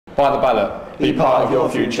By the ballot, be part of your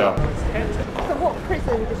future. So what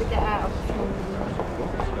prison did he get out of?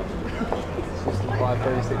 65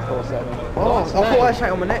 3647. Oh, I thought I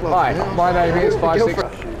sat on my neck. Hi, my name is 56.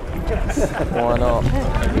 Why not?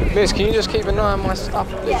 Liz, can you just keep an eye on my stuff,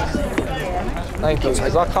 please? Thank you,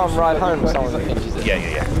 because I can't ride home with someone that pinches it.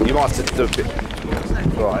 Yeah. You might have to do a bit.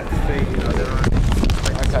 Right.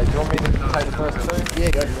 Okay, do you want me to take the first two?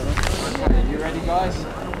 Yeah, go. Okay, you ready, guys?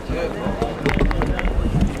 Good.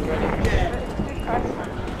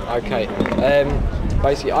 Okay.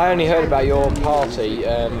 Basically, I only heard about your party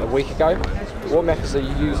a week ago. What methods are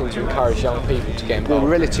you using to encourage young people to get involved? Well, we're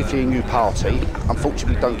relatively a new party.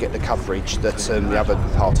 Unfortunately, we don't get the coverage that the other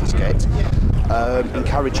parties get.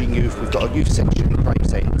 Encouraging youth, we've got a youth section in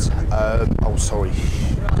Gravesend. Oh, sorry,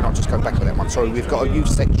 can I just go back on that one? Sorry, we've got a youth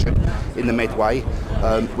section in the Medway,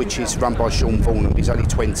 which is run by Sean Vaughan. He's only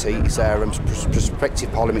 20. He's our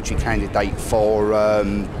prospective parliamentary candidate for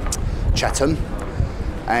Chatham,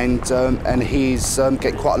 and he's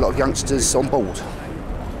getting quite a lot of youngsters on board.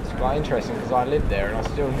 It's quite interesting because I live there and I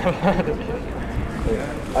still never heard of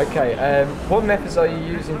it. Okay, what methods are you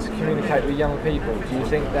using to communicate with young people? Do you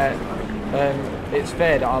think that it's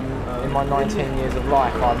fair that in my 19 years of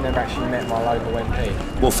life I've never actually met my local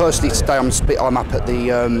MP? Well, firstly, today I'm up at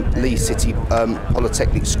the Leigh City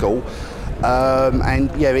Polytechnic School,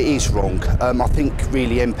 and yeah, it is wrong. I think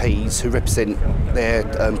really MPs who represent their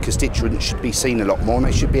constituents should be seen a lot more, and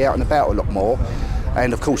they should be out and about a lot more.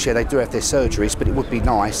 And of course, yeah, they do have their surgeries, but it would be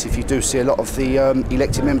nice if you do see a lot of the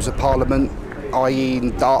elected members of Parliament, i.e.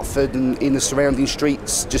 in Dartford and in the surrounding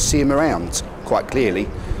streets, just see them around quite clearly.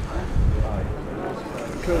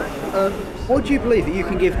 Cool. What do you believe that you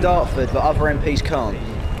can give Dartford that other MPs can't?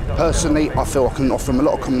 Personally, I feel I can offer them a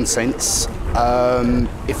lot of common sense.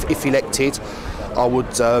 If elected, I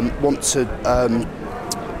would want to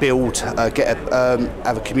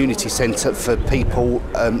have a community centre for people,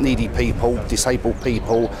 needy people, disabled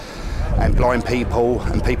people, and blind people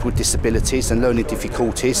and people with disabilities and learning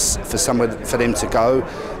difficulties for them to go.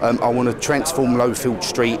 I want to transform Lowfield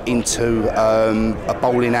Street into a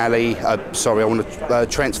bowling alley. I want to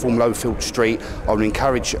transform Lowfield Street. I want to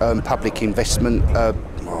encourage public investment.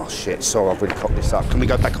 Oh shit, sorry, I've really cocked this up. Can we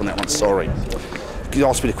go back on that one? Sorry. You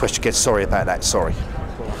asked me the question again, sorry about that, sorry.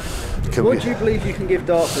 What do you believe you can give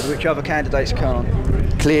Dartford which other candidates can't?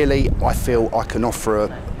 Clearly, I feel I can offer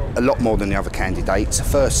a lot more than the other candidates.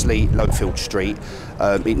 Firstly, Lowfield Street.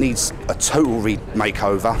 It needs a total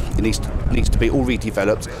makeover. It needs to be all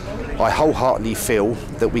redeveloped. I wholeheartedly feel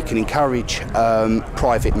that we can encourage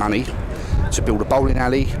private money to build a bowling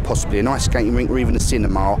alley, possibly a nice skating rink or even a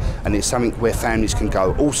cinema, and it's something where families can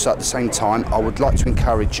go. Also, at the same time, I would like to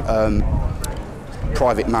encourage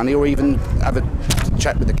private money, or even have a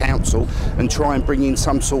chat with the council and try and bring in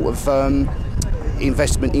some sort of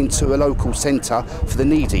investment into a local centre for the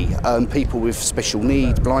needy, people with special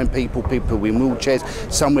needs, blind people, people in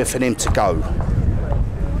wheelchairs, somewhere for them to go.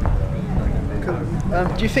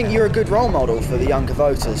 Do you think you're a good role model for the younger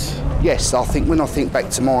voters? Yes, I think when I think back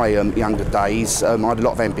to my younger days, I had a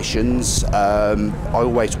lot of ambitions. I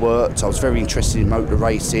always worked. I was very interested in motor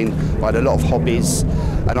racing. I had a lot of hobbies,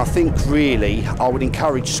 and I think really I would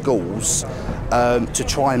encourage schools to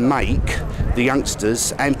try and make the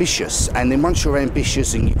youngsters ambitious. And then once you're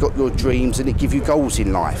ambitious and you've got your dreams, and it gives you goals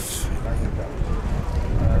in life.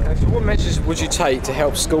 Okay, so what measures would you take to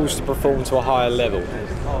help schools to perform to a higher level?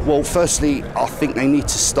 Well, firstly, I think they need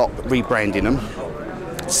to stop rebranding them.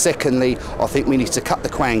 Secondly, I think we need to cut the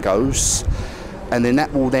quangos, and then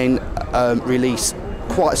that will then release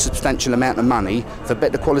quite a substantial amount of money for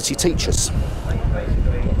better quality teachers.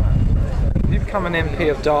 If you become an MP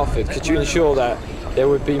of Dartford, could you ensure that there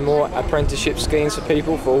would be more apprenticeship schemes for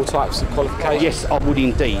people for all types of qualifications? Yes, I would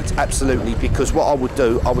indeed, absolutely, because what I would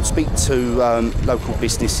do, I would speak to local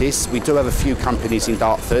businesses. We do have a few companies in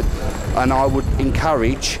Dartford, and I would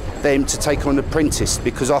encourage them to take on an apprentice,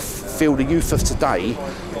 because I feel the youth of today,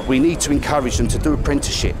 we need to encourage them to do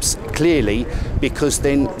apprenticeships, clearly, because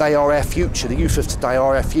then they are our future. The youth of today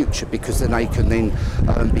are our future, because then they can then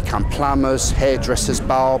become plumbers, hairdressers,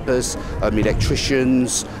 barbers,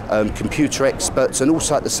 electricians, computer experts, and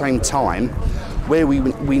also at the same time, where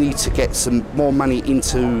we need to get some more money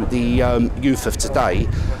into the youth of today.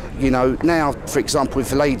 You know, now, for example,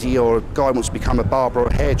 if a lady or a guy wants to become a barber or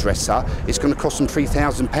a hairdresser, it's going to cost them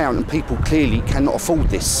 £3,000, and people clearly cannot afford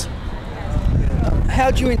this.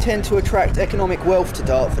 How do you intend to attract economic wealth to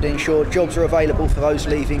Dartford and ensure jobs are available for those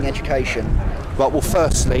leaving education? Right, well,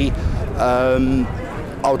 firstly,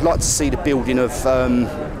 I would like to see the building of,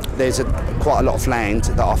 there's quite a lot of land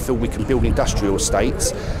that I feel we can build industrial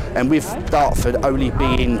estates, and with Dartford only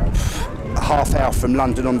being half hour from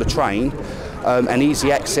London on the train, and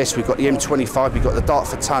easy access. We've got the M25, we've got the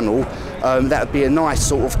Dartford tunnel. That would be a nice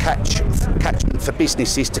sort of catchment for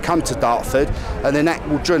businesses to come to Dartford, and then that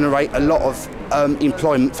will generate a lot of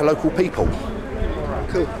employment for local people.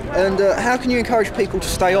 Cool. And how can you encourage people to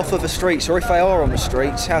stay off of the streets, or if they are on the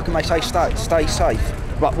streets, how can they stay safe?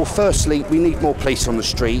 Right, well, firstly, we need more police on the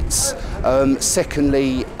streets.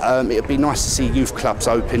 Secondly, it would be nice to see youth clubs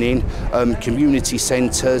opening, community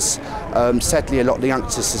centres. Sadly, a lot of the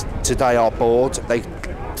youngsters today are bored. They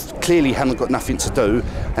clearly haven't got nothing to do,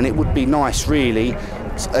 and it would be nice, really,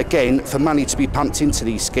 again, for money to be pumped into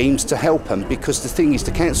these schemes to help them, because the thing is,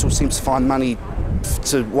 the council seems to find money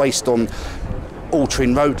to waste on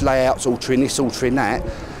altering road layouts, altering this, altering that,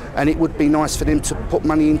 and it would be nice for them to put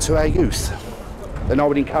money into our youth. And I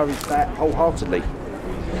would encourage that wholeheartedly.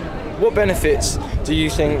 What benefits do you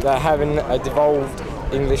think that having a devolved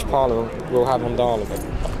English Parliament will have on Dartford?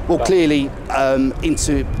 Well, clearly,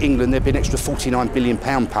 into England there'd be an extra £49 billion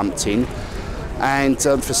pumped in, and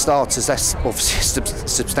for starters, that's obviously a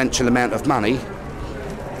substantial amount of money.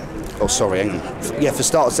 Oh, sorry, hang on. Yeah, for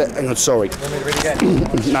starters, hang on, sorry. You want me to read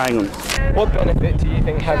again? No, hang on. What benefit do you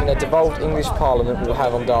think having a devolved English Parliament will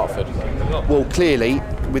have on Dartford? Well, clearly,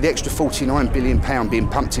 with the extra £49 billion being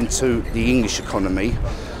pumped into the English economy,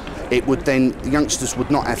 it would then, the youngsters would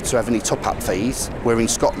not have to have any top-up fees, where in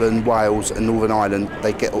Scotland, Wales and Northern Ireland,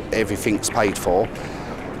 they get everything's paid for.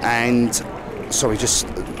 And, sorry, just,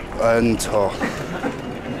 and, oh.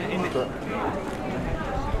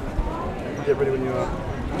 Get ready when you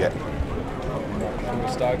are. Yeah. Can we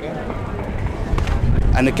start again?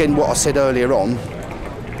 And again, what I said earlier on,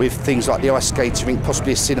 with things like the ice skating rink,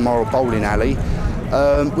 possibly a cinema or a bowling alley,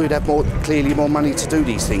 we'd have clearly more money to do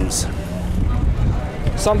these things.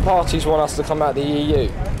 Some parties want us to come out of the EU.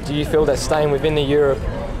 Do you feel that staying within the Europe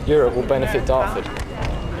will benefit Dartford?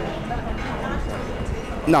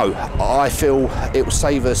 No, I feel it will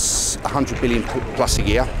save us 100 billion plus a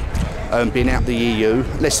year. Being out the EU,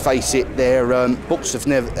 let's face it, their books have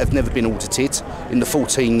never been audited in the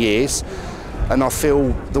 14 years, and I feel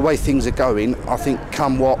the way things are going, I think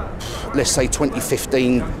come what, let's say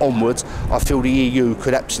 2015 onwards, I feel the EU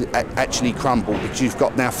could actually crumble, because you've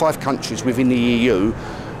got now 5 countries within the EU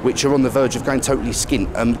which are on the verge of going totally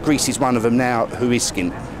skint. Greece is one of them now who is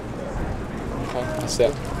skint. Okay, that's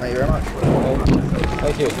it. Thank you very much.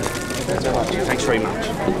 Thank you. Thanks very much. Thanks very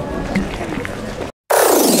much.